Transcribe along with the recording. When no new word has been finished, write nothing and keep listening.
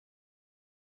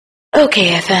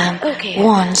OKFM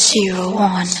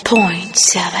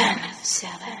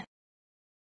 101.7.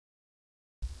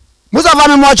 Mustapha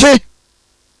Gbandi.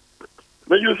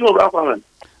 Me you so back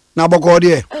Na boko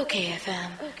there.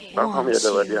 OKFM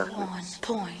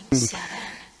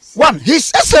 101.7. One,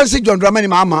 His Excellency John Dramani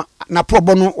Mahama na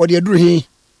probo no odi aduru hi.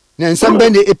 Na nsam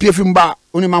ben de epiefi mba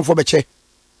oni manfo beche.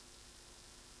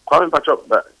 Kwame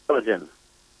Pachop again.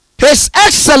 His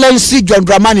Excellency John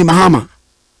Dramani Mahama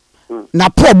na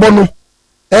probo no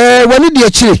wani de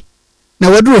akire na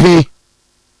waduru hi.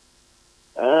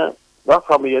 What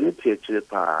from ye ni tie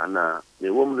pa na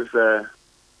the woman is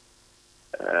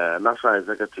National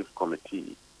Executive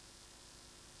Committee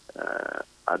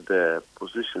at the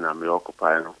position I'm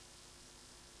occupying.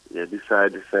 They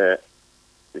decided say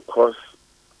because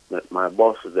my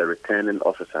boss is the returning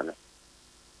officer,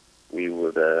 we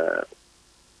would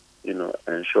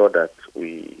ensure that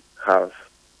we have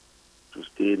to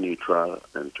stay neutral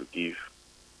and to give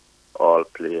all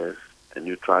players a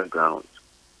neutral ground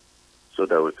so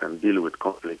that we can deal with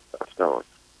conflict afterwards.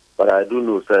 But I do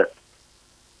know that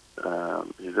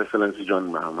His Excellency John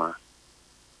Mahama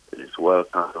is well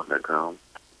out on the ground.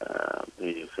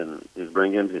 He's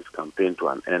bringing his campaign to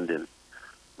an end in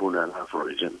Bunalaf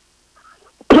region.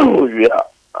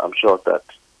 I'm sure that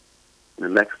the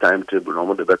next timetable,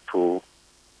 no the better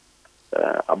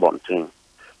Abonting,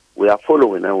 we are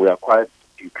following and we are quite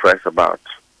impressed about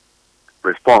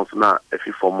response now. If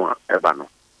you form more Ebano,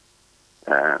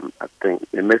 I think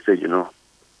the message,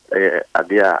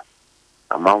 idea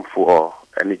amount for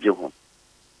energy home,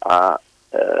 a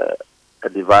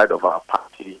divide of our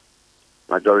party.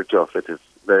 Majority of it is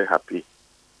very happy.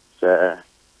 Say,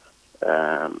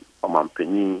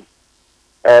 Omampeni,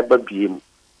 Ebabim,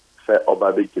 say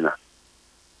Obabegina.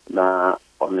 Na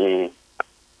only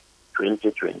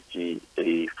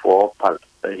 2024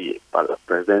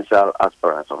 presidential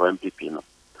aspirants of MPP no.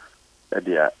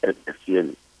 They are at the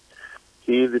CN.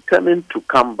 He is determined to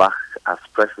come back as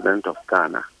president of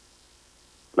Ghana.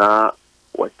 Now,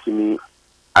 what me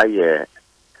aye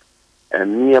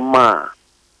and near ma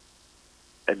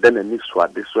and then a niswa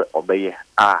this way obey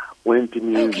when to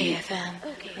me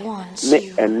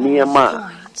and near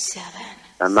ma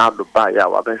and now the buy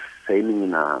our best saying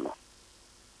now.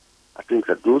 I think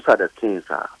that those are the things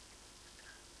are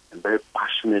very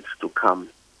passionate to come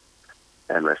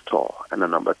and restore. And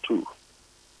then number two,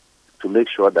 to make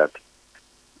sure that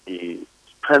he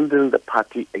strengthens the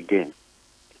party again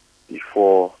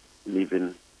before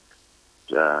leaving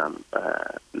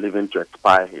to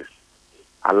expire his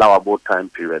allowable time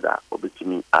period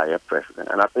obitimi as president.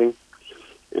 And I think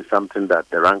it's something that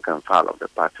the rank and file of the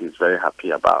party is very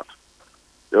happy about.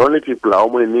 The only people are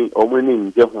only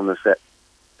in say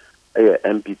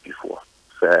MPP for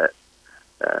say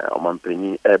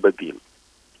Omampeni Ebabim,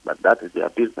 but that is their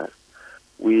business.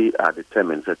 We are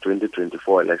determined the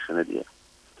 2024 election year.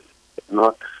 It's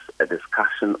not a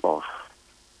discussion of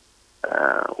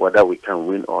whether we can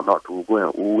win or not.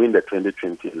 We'll win the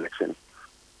 2020 election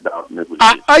without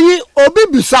negotiation. Obi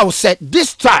Bissau said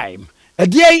this time, a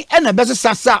day and a better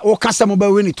sasa or customer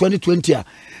win in 2020.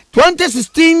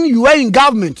 2016, you were in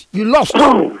government, you lost.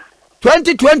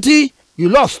 2020, you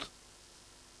lost.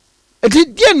 And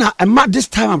this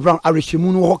time around, as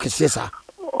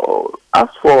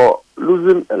for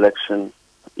losing election,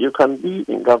 you can be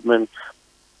in government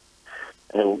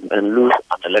and lose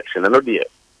an election.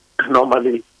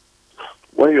 Normally,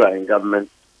 when you are in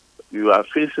government, you are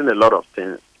facing a lot of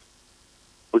things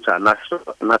which are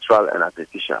natural and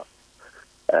artificial.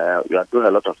 You are doing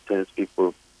a lot of things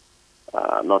people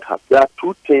are not happy. There are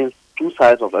two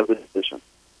sides of every situation.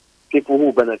 People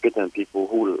who benefit and people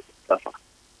who will suffer.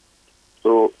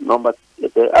 So,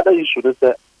 the other issue is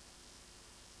that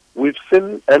we've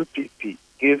seen MPP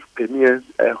give Ghanaians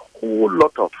a whole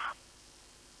lot of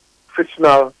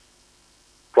fictional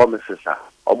promises.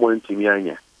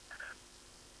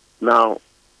 Now,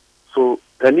 so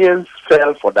Ghanaians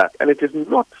fell for that, and it is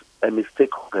not a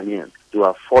mistake of Ghanaians to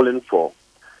have fallen for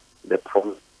the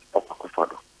promise of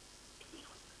Akufo-Addo.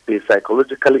 They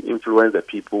psychologically influence the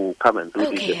people who come and do this.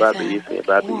 Who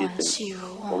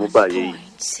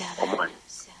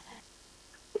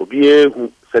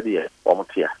said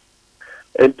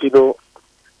and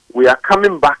we are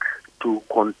coming back to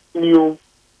continue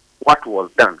what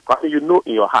was done. Because in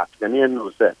your heart, Ghanaian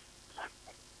knows that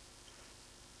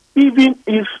even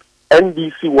if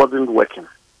NDC wasn't working,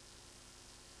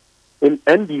 in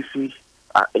NDC,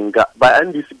 by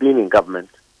NDC being in government,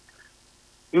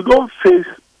 you don't face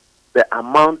the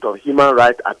amount of human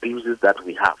rights abuses that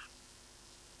we have.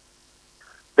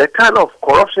 The kind of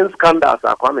corruption scandals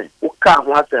are coming.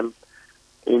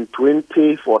 in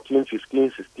 2014,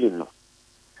 15, 16 no,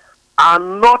 are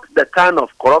not the kind of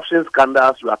corruption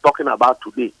scandals you are talking about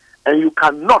today. And you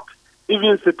cannot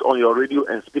even sit on your radio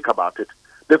and speak about it.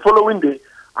 The following day,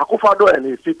 Akufo-Addo and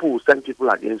his people will send people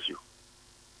against you.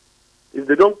 If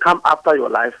they don't come after your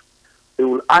life, they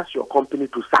will ask your company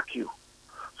to sack you.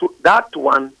 So that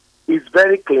one is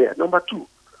very clear. Number two,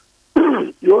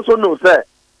 you also know, sir,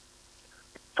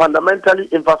 fundamentally,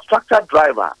 infrastructure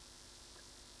driver,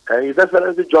 His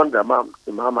Excellency John Dramani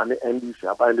Mahama and NDC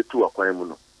are buying the two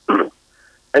Akwaremuno.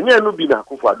 And you have been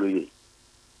Akufo-Addo.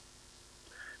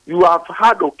 You have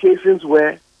had occasions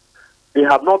where they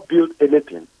have not built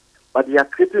anything, but they are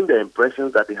creating the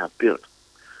impressions that they have built.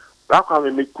 That's why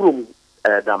we make room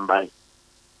Dambai.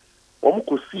 We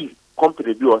could see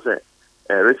company do also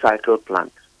a recycle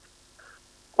plant.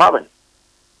 Kwame,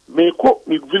 me cook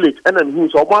me village and then he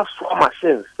so much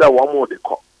machines sell one more they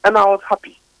call. And I was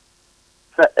happy.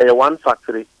 Say one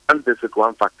factory and this is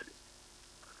one factory.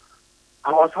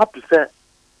 I was happy say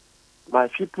my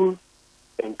people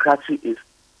in Krachi is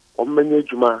Omenye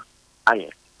Juma Aye.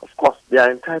 Of course, they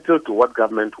are entitled to what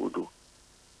government will do.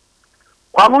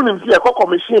 Kwame nimsi ekoko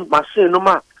machine no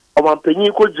ma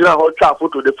omampenyi ko jira ho twa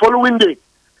photo the following day.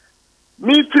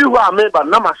 Me free who am but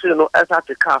na machine no esa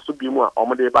te car so bi mu a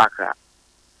omde ba kra.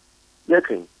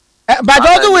 Yekin. But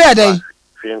all the way there.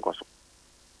 Free nkoso.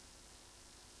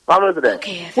 Kwame there.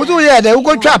 What do you there? Who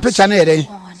go twa picture na there?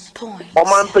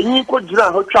 Omampenyi ko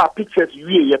jira ho twa pictures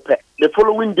wie ye pe. The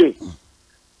following day.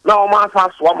 Now man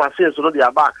fast one machine so no dey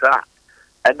back kra.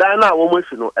 And then now woman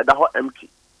you know at empty.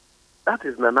 That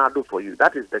is Nanado for you.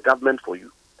 That is the government for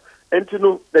you. And you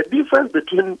know the difference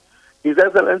between His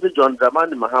Excellency John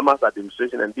Dramani Mahama's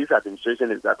administration and this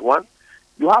administration is that one,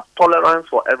 you have tolerance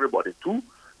for everybody. Two,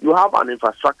 you have an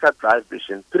infrastructure drive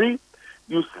vision. Three,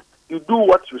 you do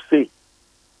what you say.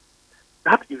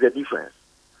 That is the difference.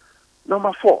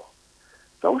 Number four,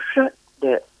 so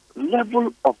the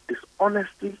level of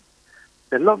dishonesty,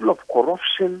 the level of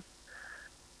corruption.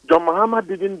 John Mahama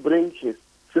didn't bring his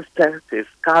sisters, his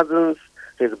cousins,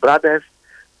 his brothers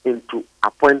into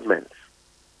appointments.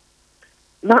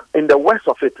 Now, in the worst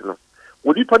of it, no,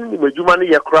 would you put in the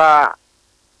Majumani Yakra?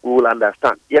 We will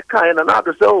understand. Yaka and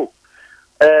another say, oh,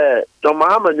 John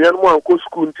Mahama, you know, go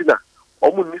school in Tina,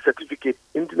 or certificate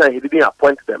in Tina, he didn't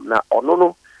appoint them. Now, or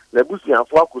no, the Busi and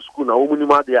Fwaku school, now,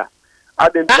 Umunima there. I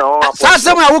didn't know.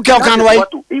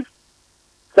 If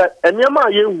and Yama,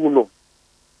 you know.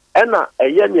 And a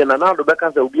year and another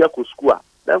because there will be a school.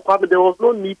 Then there was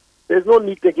no need. There's no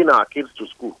need taking our kids to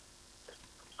school.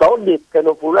 So they kind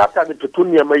of after the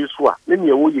Petunia Mayuswa, then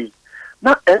you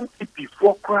now NPP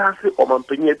for class or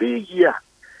Mampany be here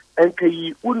and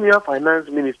Kay Unia Finance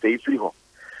Minister is free home.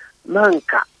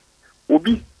 Nanka will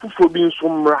be for being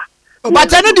sumra.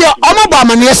 But I know the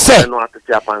Obama, yes, sir.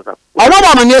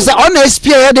 Obama, yes, sir, on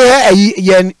SPA there,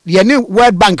 a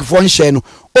World Bank function.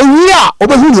 Oh, we are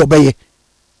over who obey.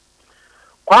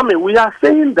 Kwame, we are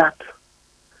saying that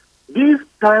this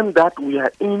time that we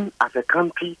are in as a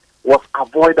country was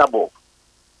avoidable.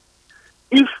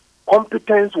 If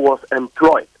competence was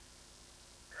employed,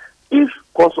 if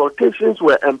consultations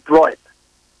were employed,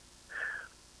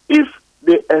 if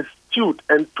they eschewed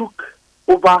and took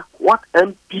over what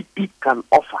MPP can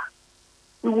offer,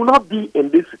 we will not be in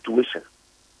this situation.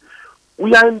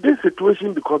 We are in this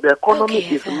situation because the economy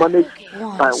is managed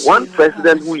by one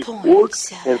president who is old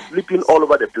and sleeping all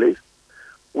over the place.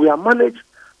 We are managed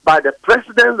by the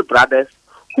president's brothers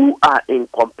who are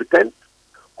incompetent,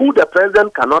 who the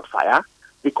president cannot fire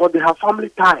because they have family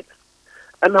ties.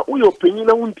 And now your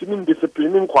opinion on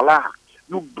disciplining Kwala,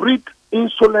 you breed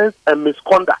insolence and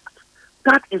misconduct.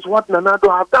 That is what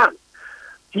Nanado have done.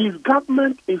 His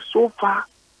government is so far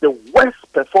the worst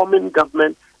performing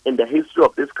government in the history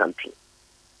of this country.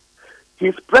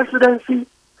 His presidency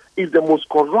is the most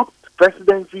corrupt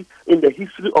presidency in the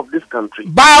history of this country.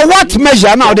 By what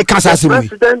measure now the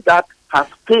president that has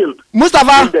failed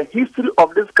Mustapha in the history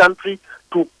of this country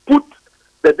to put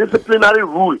the disciplinary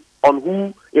rule on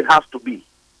who it has to be.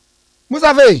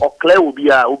 Mustapha or clear will be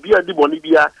a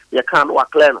Dibonibia, you can't or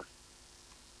clear.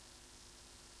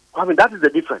 I mean, that is the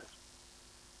difference.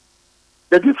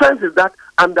 The difference is that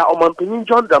under Omampini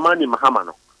John Dramani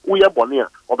Mahama, we are Bonia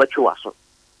or Bechuaso.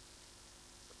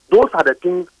 Those are the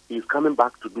things he's coming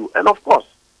back to do. And of course,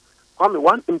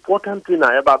 one important thing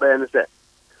I ever said,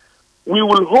 we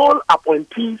will hold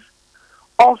appointees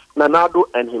of Nanado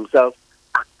and himself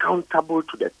accountable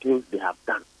to the things they have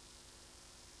done.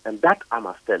 And that I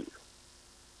must tell you.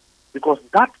 Because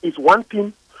that is one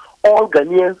thing all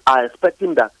Ghanaians are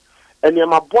expecting that. And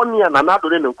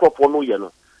Nanado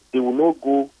and they will not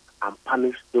go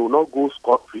unpunished, they will not go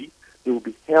scot-free, they will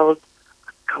be held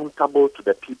accountable to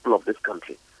the people of this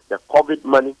country. The COVID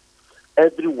money,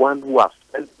 everyone who has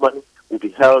spent money will be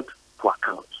held to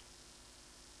account.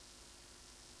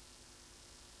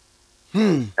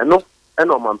 And no, Prez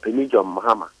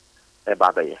Mahama,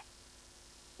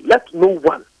 let no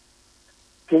one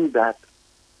think that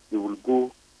they will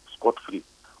go scot-free.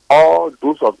 All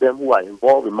those of them who are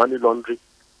involved in money laundering,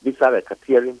 visa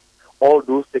racketeering, all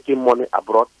those taking money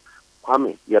abroad,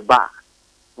 Kwame, Yeba,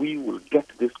 we will get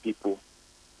these people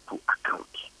to account.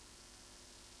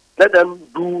 Let them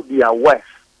do their worst.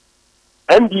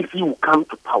 NDC will come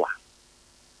to power.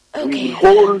 We will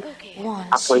hold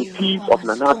appointees of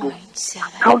Nanado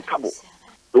accountable.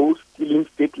 Those stealing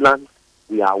state land,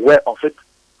 we are aware of it.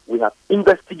 We have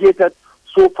investigated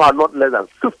so far not less than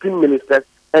 15 ministers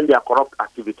and their corrupt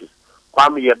activities.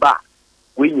 Kwame Yeba,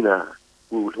 we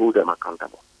will hold them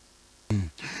accountable.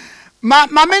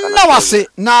 Mamen na wase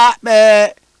na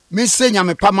me se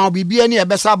nyame pama bibia ni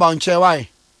ebesa ba nche why.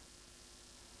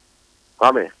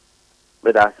 Kwame,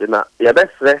 me da se na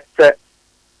yebesre se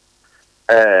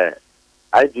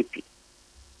IGP.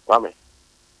 Kwame,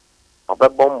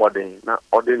 obebom body na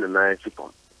ordin na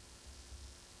chipon.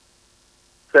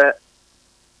 Se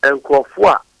enkrofo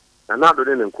a na do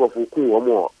den enkrofo kun wo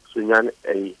mo sunyan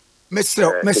Mr.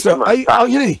 Are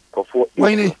you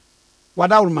Wayne?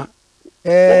 Wadaurma.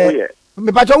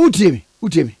 Me pacho utimi.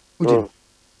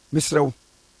 Mr.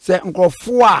 Say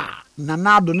nkrofo a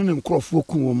nanado ne nkrofo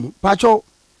kun wo mo. Pacho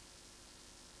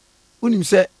unim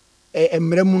se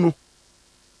emremu no.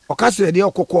 Okase de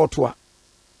okokoto a.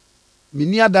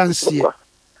 Mini adanse.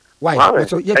 Why?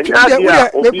 So they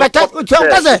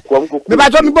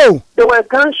were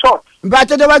gunshots. But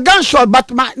they were gunshots, but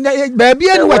baby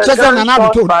anyway chasing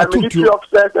another military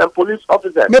officers and police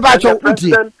officers. Maybe I told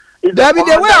you. Baby,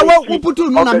 they were put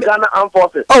to Ghana Armed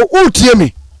Forces. Oh, utie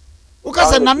me.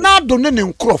 Because another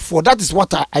name Crawford. That is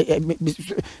what I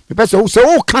person so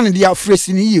all can they are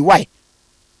phrasing you. Why?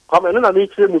 Come on, I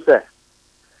need to say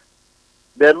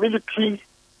the military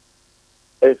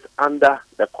is under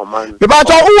the command. But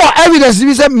who evidence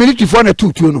is military for the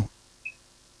two, you know.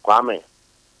 Kwame,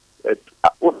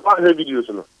 what videos,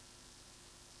 you know.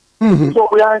 So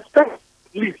we are expecting,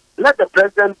 please let the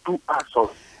president do our song.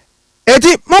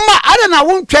 Eti, Mama, I don't know.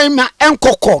 Won't claim my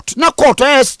enco court. Na court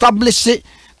establish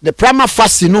the prima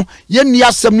facie no. Yen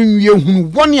ya semnu ye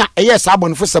hunu 1 year yes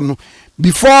abon for some no.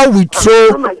 Before we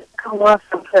throw.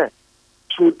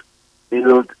 Should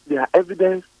their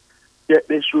evidence?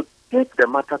 They should take the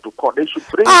matter to court. They should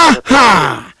bring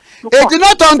it is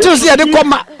not until they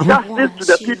come justice to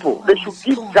the people. They should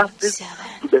give justice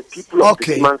to the people of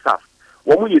this man's house.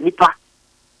 Womu ye nipa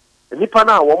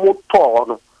na womu to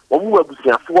no. Womu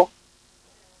abusiafo.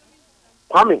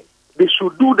 Kwame, they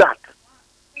should do that.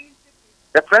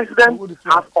 The president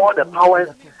has all the powers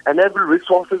and every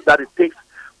resources that it takes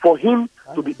for him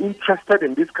to be interested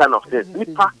in this kind of things.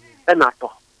 Nipa and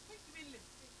ato.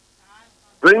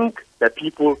 Bring the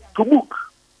people to book.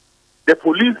 The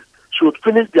police should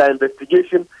finish their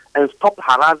investigation and stop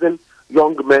harassing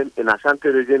young men in Ashanti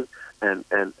region and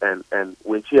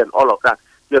Winchi and all of that.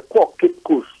 They call Cape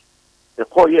Coast. They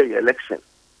call here election.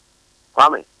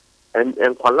 Kwame and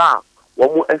Kuala,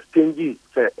 one more exchange,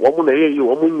 say one more year you,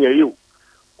 1 more year.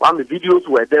 One of the videos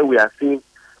were there. We are seeing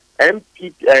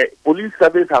police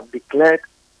service have declared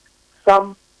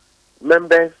some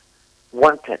members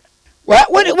wanted. Well,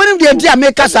 when the idea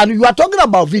makers and you are talking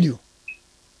about video,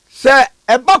 say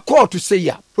about court to say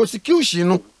ya prosecution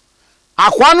no.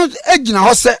 Akwano ejina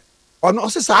ho se ono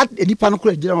se sa edipa no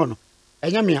kura ejina ho no.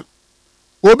 Enya me a.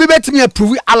 Obi betimi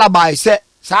approve alibi say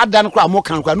sa da no kura mo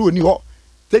kan kura no oni ho.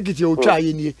 Take it you try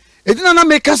ye nie. Edina na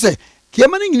make say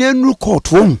kiema no nyina nru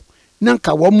court wo. Na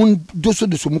nka wo mun doso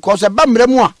mu cause ba mre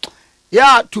mu a.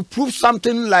 Yeah, to prove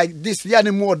something like this, yeah,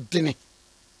 any more than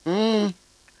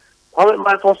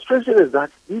my frustration is that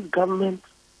this government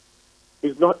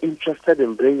is not interested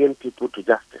in bringing people to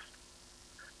justice.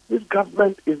 This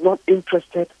government is not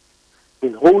interested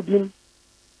in holding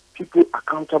people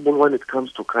accountable when it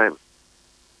comes to crime.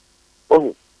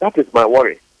 Oh, that is my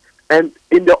worry. And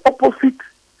in the opposite,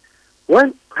 when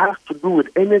it has to do with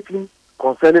anything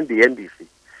concerning the NDC,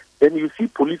 then you see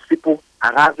police people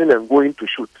harassing and going to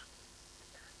shoot.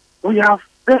 We have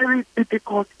very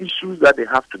difficult issues that they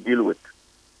have to deal with.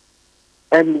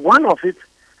 And one of it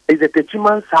is the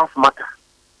Techiman South matter.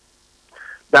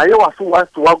 That you also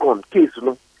wants to work on case, you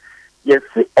know. Yes,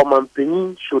 Oman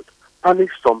Penin should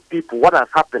punish some people. What has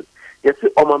happened? Yes,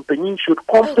 Oman Penin should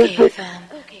compensate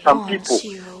some people.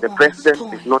 The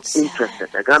president is not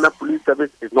interested. The Ghana Police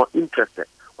Service is not interested.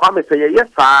 Kwame say, yes,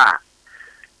 sir.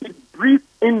 It breeds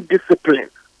indiscipline.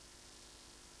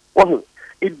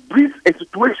 It breeds a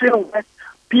situation where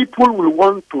people will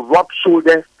want to rub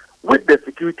shoulders with the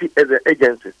security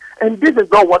agencies. And this is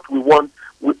not what we want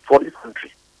for this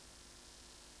country.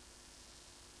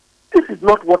 This is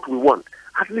not what we want.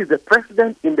 At least the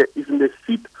president is in the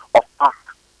seat of power.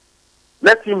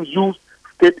 Let him use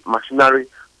state machinery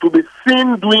to be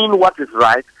seen doing what is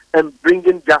right and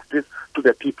bringing justice to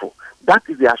the people. That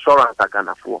is the assurance I can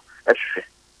afford.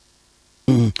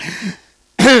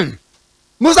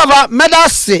 Mustapha,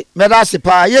 medase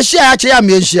pa. Yeshia ache ya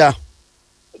mieshia.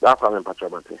 That's why I'm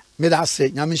patrolling. Medase,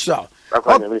 nyamisha.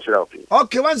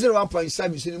 Okay,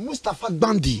 101.7. Mustapha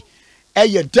Gbandi,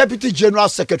 Deputy General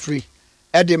Secretary,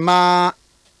 Edema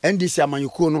NDC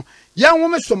Amanyukono. Young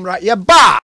woman somra ye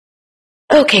ba.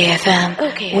 OKFM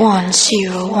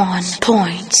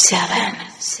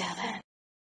 101.7.